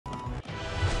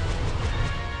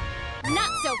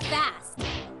so fast.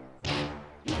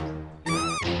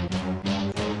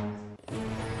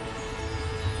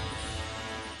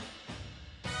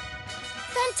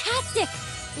 Fantastic!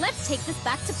 Let's take this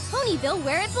back to Ponyville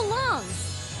where it belongs.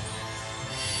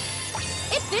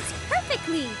 It fits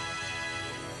perfectly.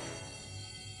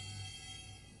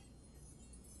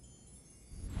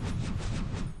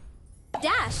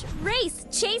 Dash, race,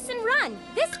 chase, and run.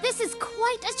 This is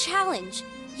quite a challenge.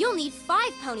 You'll need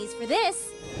 5 ponies for this.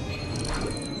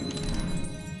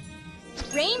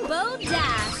 Rainbow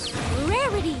Dash.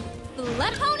 Rarity.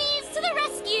 Flood ponies to the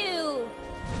rescue.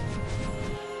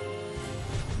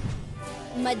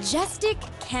 Majestic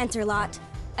Canterlot.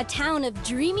 A town of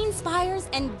dreaming spires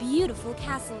and beautiful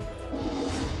castles.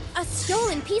 A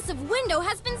stolen piece of window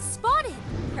has been spotted.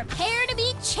 Prepare to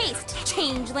be chased,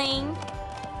 changeling.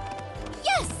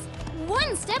 Yes!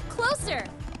 One step closer.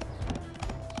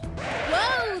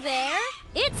 Whoa there!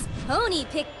 It's Pony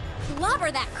Pick.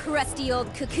 Clobber that crusty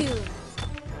old cocoon.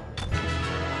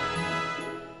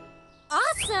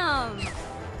 Awesome!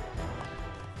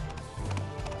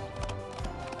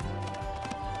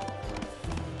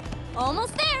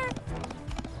 Almost there.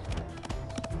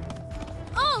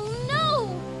 Oh no!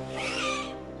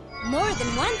 More than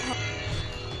one pony.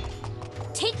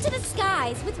 Take to the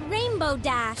skies with Rainbow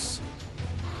Dash.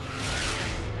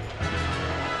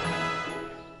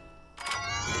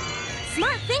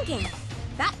 Smart thinking.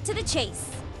 Back to the chase.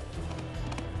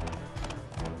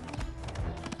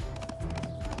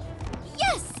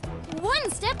 Yes! One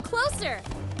step closer.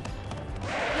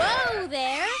 Whoa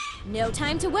there! No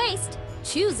time to waste.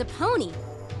 Choose a pony.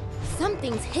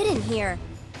 Something's hidden here.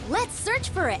 Let's search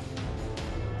for it.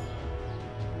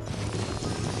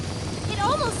 It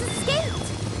almost escaped.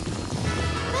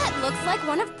 That looks like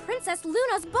one of Princess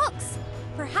Luna's books.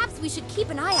 Perhaps we should keep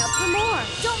an eye out for more.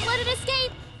 Don't let it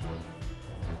escape.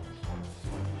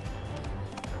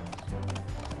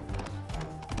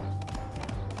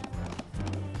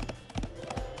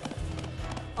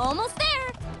 Almost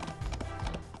there!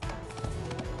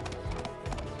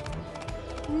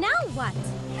 Now what?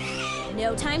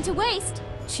 No time to waste.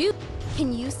 Choose.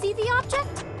 Can you see the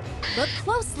object? Look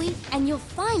closely and you'll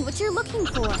find what you're looking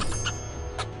for.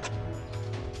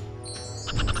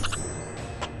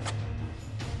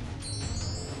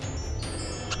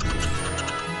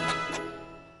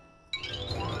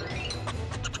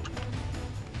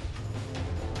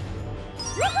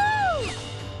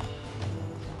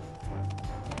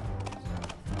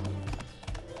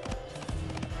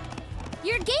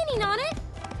 You're gaining on it!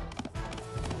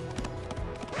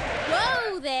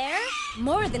 Whoa there!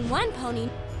 More than one pony.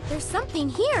 There's something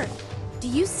here. Do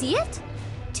you see it?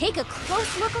 Take a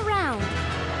close look around.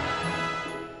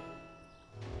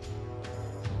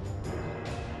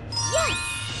 Yes!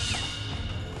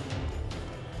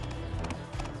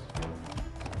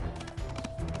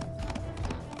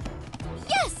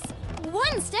 Yes!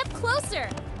 One step closer.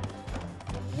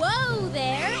 Whoa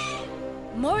there!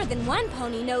 More than one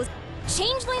pony knows.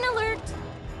 Changeling alert!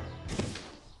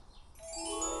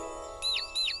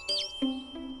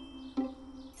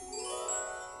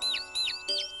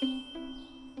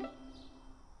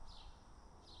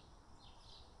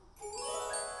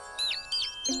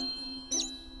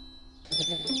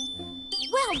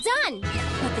 Well done!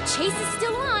 But the chase is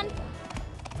still on.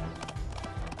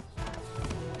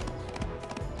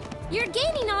 You're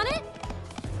gaining on it.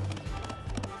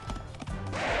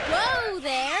 Whoa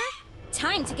there!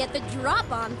 Time to get the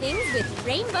drop on things with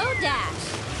Rainbow Dash.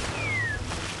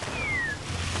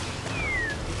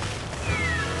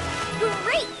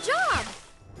 Great job!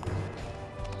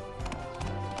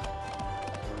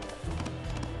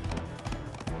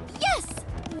 Yes!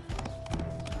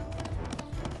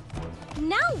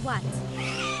 Now what?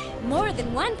 More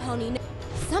than one pony.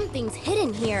 Something's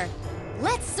hidden here.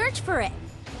 Let's search for it.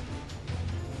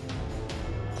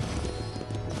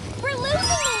 We're losing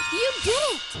it! You did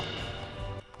it!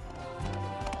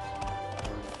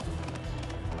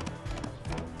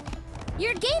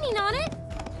 You're gaining on it.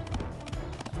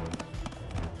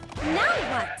 Now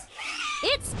what?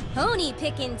 It's pony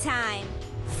picking time.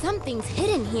 Something's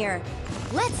hidden here.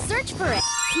 Let's search for it.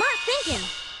 Smart thinking.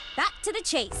 Back to the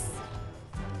chase.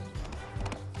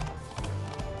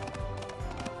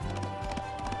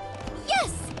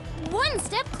 Yes! One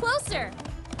step closer.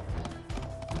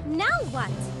 Now what?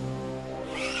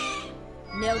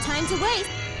 No time to waste.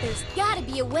 There's gotta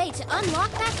be a way to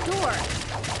unlock that door.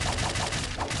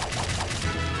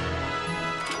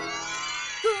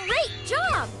 Great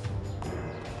job!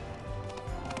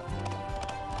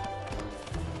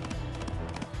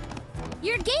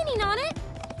 You're gaining on it.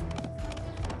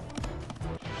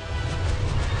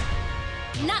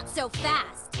 Not so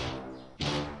fast.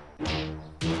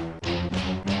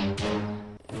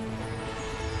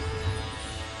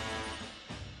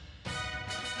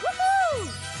 Woohoo!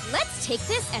 Let's take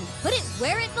this and put it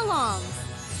where it belongs.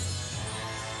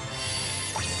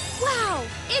 Wow,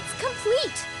 it's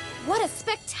complete! What a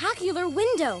spectacular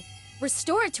window!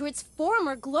 Restored to its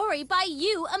former glory by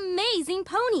you amazing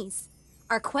ponies.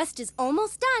 Our quest is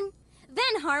almost done.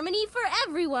 Then harmony for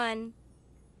everyone.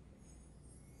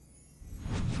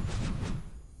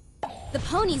 The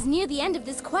ponies near the end of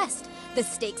this quest. The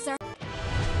stakes are...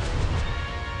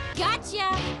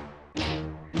 Gotcha!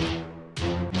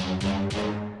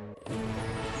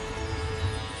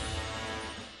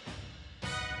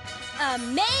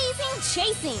 Amazing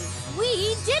chasing!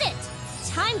 We did it!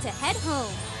 Time to head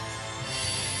home.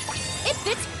 It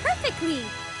fits perfectly!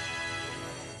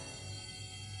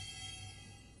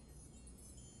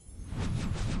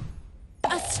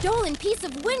 A stolen piece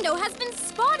of window has been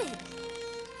spotted!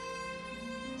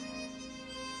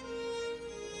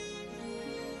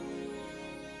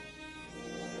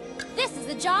 This is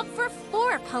a job for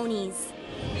 4 ponies.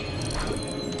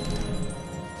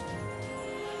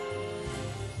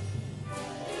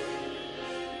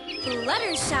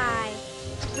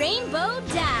 Fluttershy, Rainbow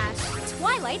Dash,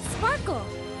 Twilight Sparkle.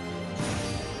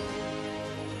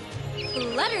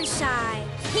 Fluttershy,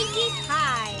 Pinkie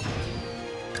Pie.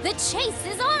 The chase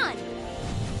is on!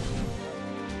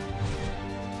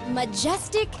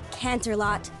 Majestic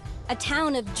Canterlot, a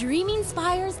town of dreaming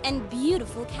spires and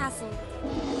beautiful castles.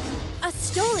 A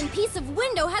stolen piece of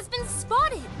window has been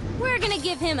spotted. We're gonna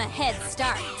give him a head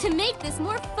start to make this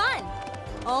more fun.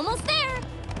 Almost there.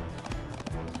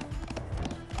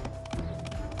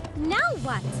 Now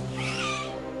what?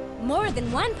 More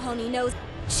than one pony knows.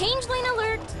 Changeling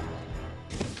alert!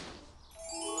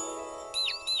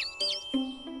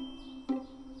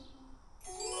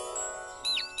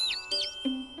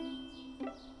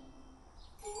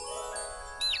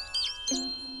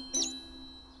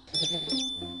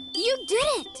 You did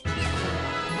it!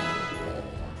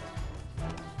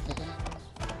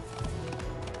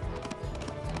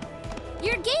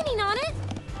 You're gaining on it!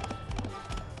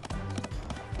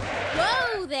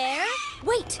 Whoa there!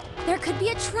 Wait, there could be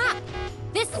a trap.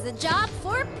 This is a job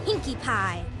for Pinkie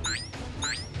Pie.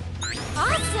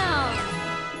 Awesome!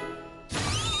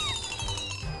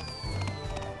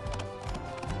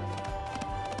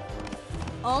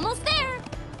 Almost there!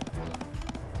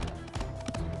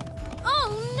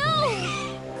 Oh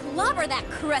no! Clobber that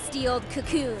crusty old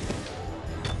cocoon!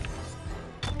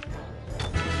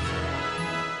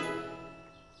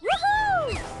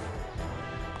 Woohoo!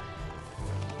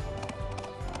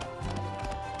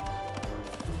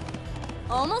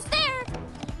 Almost there!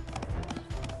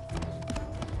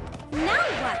 Now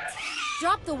what?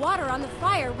 Drop the water on the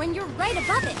fire when you're right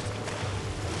above it.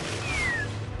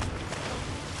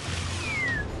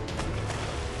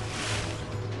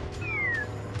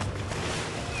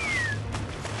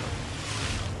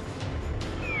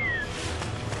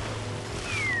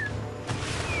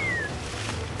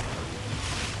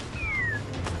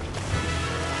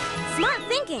 Smart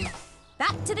thinking!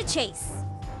 Back to the chase.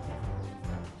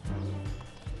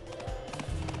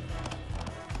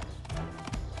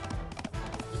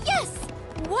 Yes!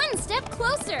 One step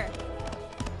closer!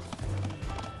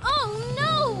 Oh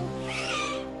no!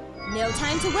 No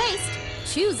time to waste.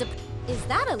 Choose a... Is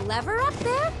that a lever up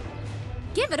there?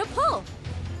 Give it a pull.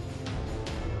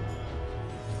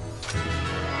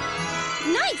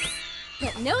 Nice!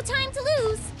 But no time to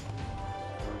lose.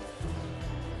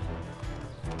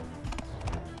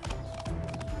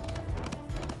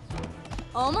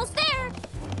 Almost there!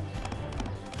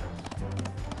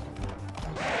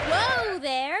 Whoa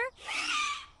there!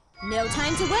 No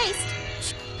time to waste.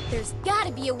 There's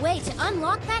gotta be a way to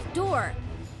unlock that door.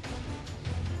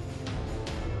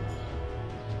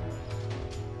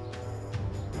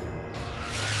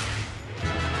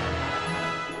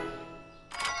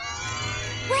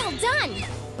 Well done!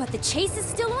 But the chase is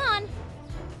still on.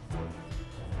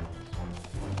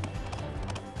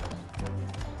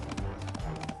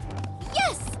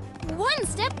 Yes! One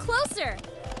step closer.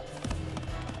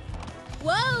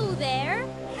 Whoa there!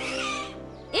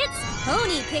 It's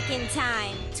pony picking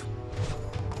time.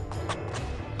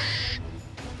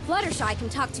 Fluttershy can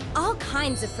talk to all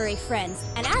kinds of furry friends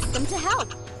and ask them to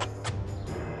help.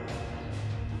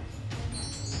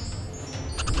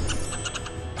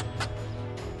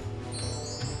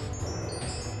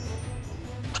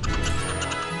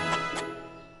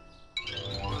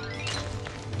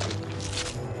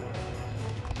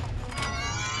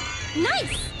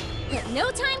 Nice! But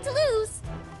no time to lose.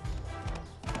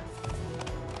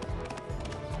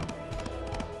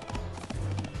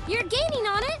 You're gaining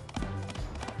on it.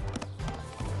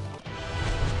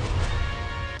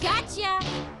 Gotcha!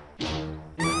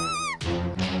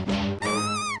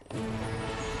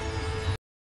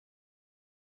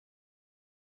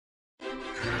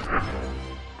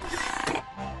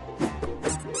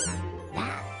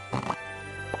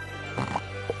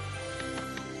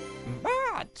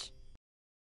 Budge!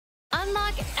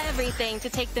 Unlock everything to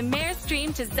take the Mare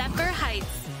Stream to Zephyr Heights.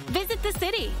 Visit the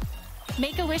city.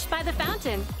 Make a wish by the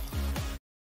fountain.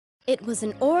 It was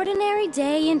an ordinary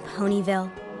day in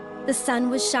Ponyville. The sun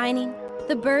was shining,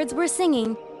 the birds were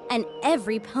singing, and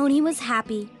every pony was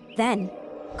happy. Then,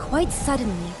 quite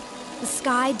suddenly, the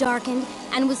sky darkened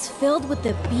and was filled with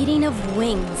the beating of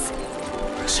wings.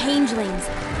 Changelings,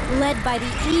 led by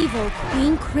the evil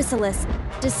Queen Chrysalis,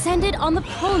 descended on the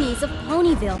ponies of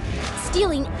Ponyville,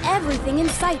 stealing everything in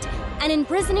sight and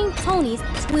imprisoning ponies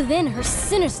within her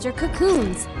sinister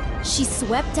cocoons. She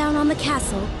swept down on the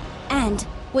castle and,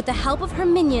 with the help of her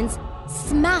minions,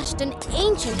 smashed an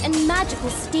ancient and magical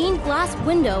stained glass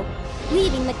window,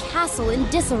 leaving the castle in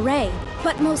disarray.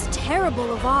 But most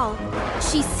terrible of all,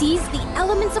 she seized the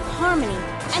elements of harmony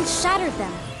and shattered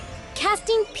them,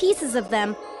 casting pieces of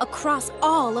them across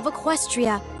all of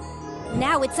Equestria.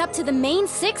 Now it's up to the main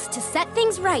six to set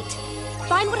things right.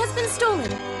 Find what has been stolen,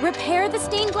 repair the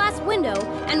stained glass window,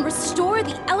 and restore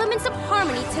the elements of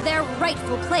harmony to their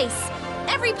rightful place.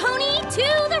 Every pony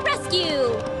to the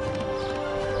rescue!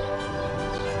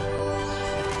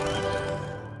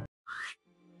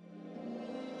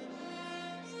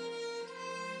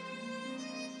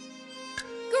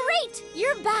 Great!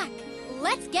 You're back!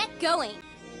 Let's get going!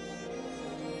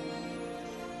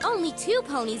 Only 2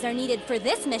 ponies are needed for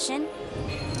this mission.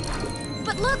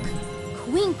 But look!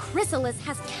 Queen Chrysalis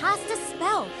has cast a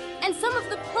spell, and some of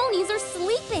the ponies are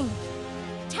sleeping.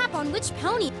 Tap on which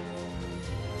pony...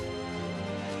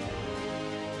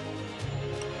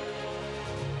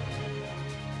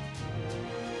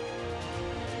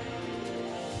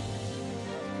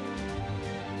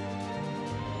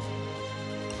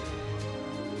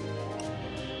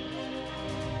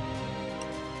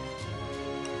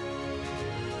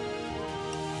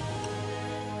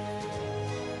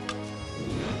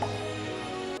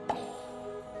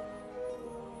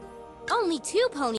 Only 2 ponies.